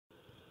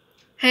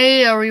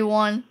Hey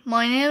everyone,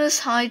 my name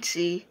is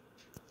Haiji,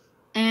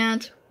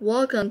 and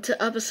welcome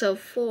to episode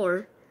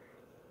 4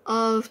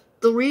 of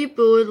the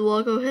Rebooted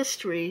logo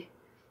history.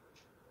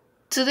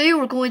 Today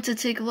we're going to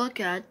take a look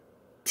at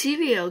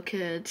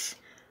Tvokids.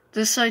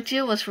 This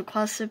idea was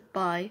requested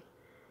by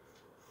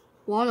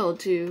What'll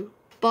Do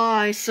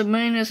by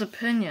submitting his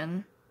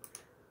opinion.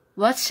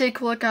 Let's take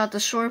a look at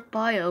the short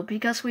bio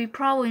because we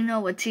probably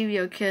know what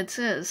Tvokids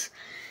is.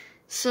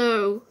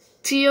 So,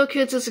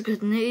 Tvokids is a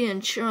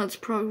Canadian children's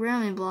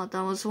programming blog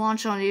that was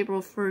launched on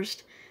April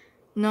 1st,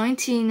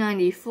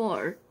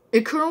 1994.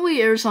 It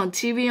currently airs on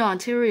TV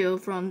Ontario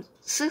from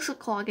 6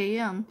 o'clock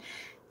a.m.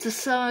 to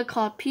 7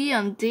 o'clock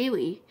p.m.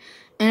 daily,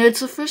 and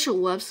its official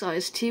website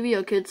is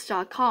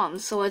tvokids.com,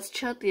 so let's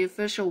check the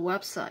official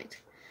website.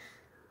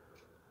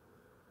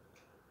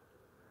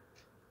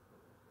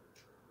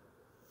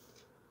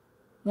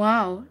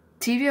 Wow,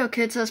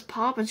 Tvokids has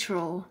Paw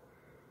Patrol.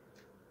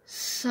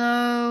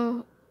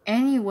 So,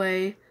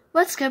 anyway,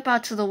 let's get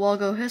back to the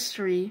logo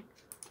history.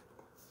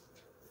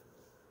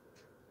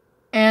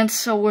 And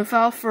so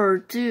without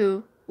further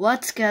ado,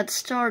 let's get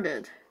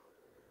started.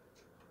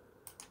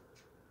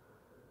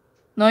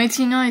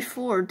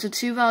 1994 to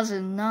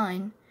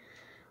 2009,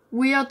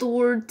 we have the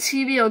word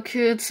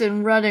Tvokids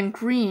in red and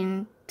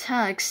green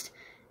text,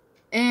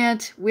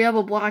 and we have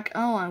a black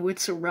outline which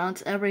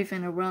surrounds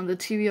everything around the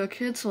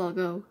Tvokids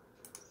logo.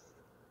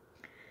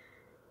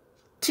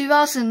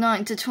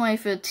 2009 to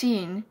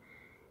 2015,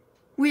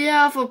 we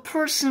have a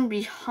person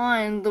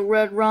behind the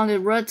red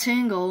rounded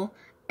rectangle,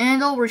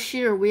 and over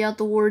here we have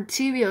the word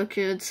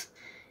Tvokids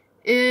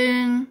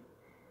in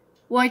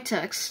white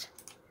text.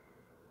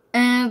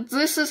 And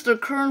this is the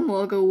current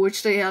logo,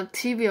 which they have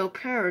TVO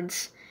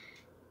parents.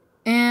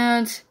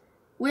 And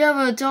we have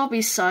an adult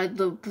beside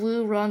the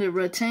blue rounded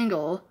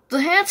rectangle.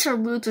 The hands are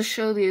blue to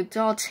show the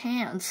adult's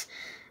hands.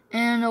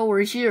 And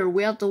over here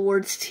we have the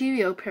words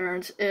TVO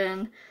parents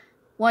in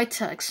white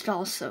text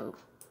also.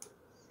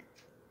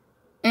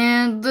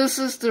 And this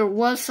is their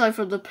website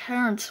for the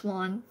parents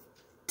one,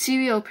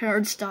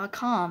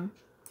 tvoparents.com.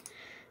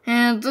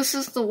 And this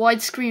is the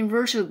widescreen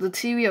version of the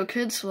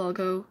Tvokids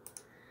logo.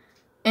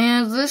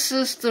 And this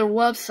is their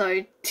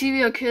website,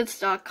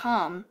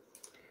 tvokids.com.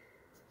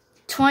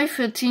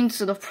 2015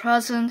 to the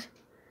present,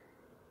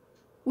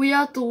 we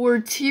have the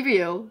word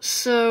TVO,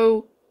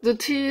 so the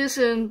T is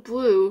in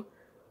blue,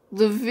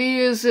 the V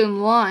is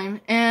in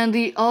lime, and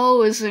the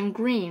O is in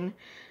green.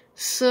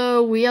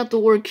 So we have the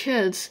word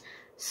kids,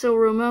 so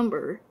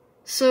remember.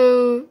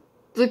 So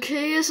the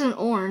K is in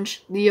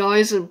orange, the I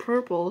is in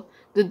purple,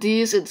 the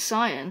D is in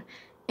cyan,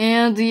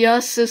 and the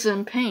S is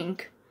in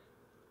pink.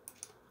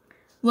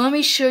 Let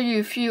me show you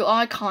a few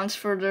icons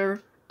for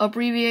their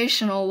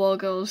abbreviational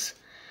logos.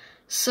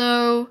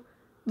 So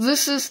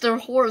this is their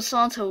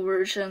horizontal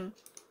version,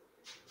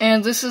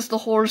 and this is the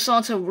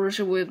horizontal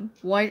version with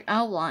white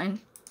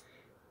outline.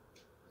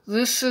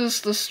 This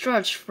is the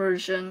stretch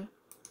version.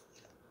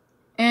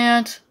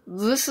 And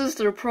this is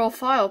their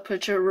profile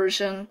picture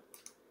version.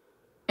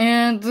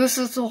 And this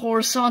is the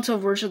horizontal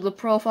version of the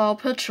profile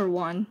picture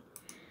one.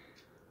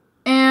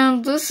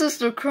 And this is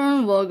their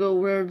current logo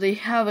where they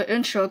have an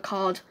intro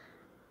called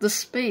The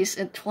Space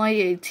in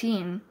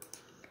 2018.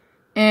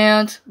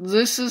 And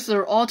this is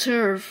their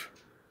alternative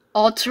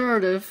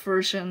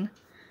version.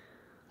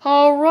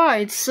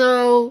 Alright,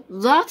 so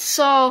that's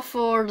all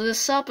for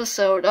this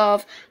episode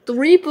of the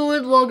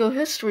Rebooted logo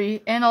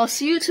history, and I'll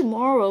see you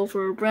tomorrow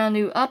for a brand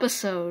new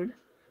episode.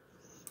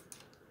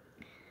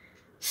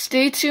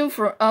 Stay tuned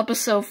for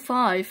episode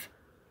 5,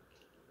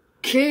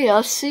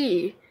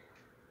 KFC.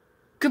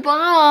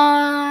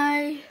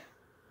 Goodbye!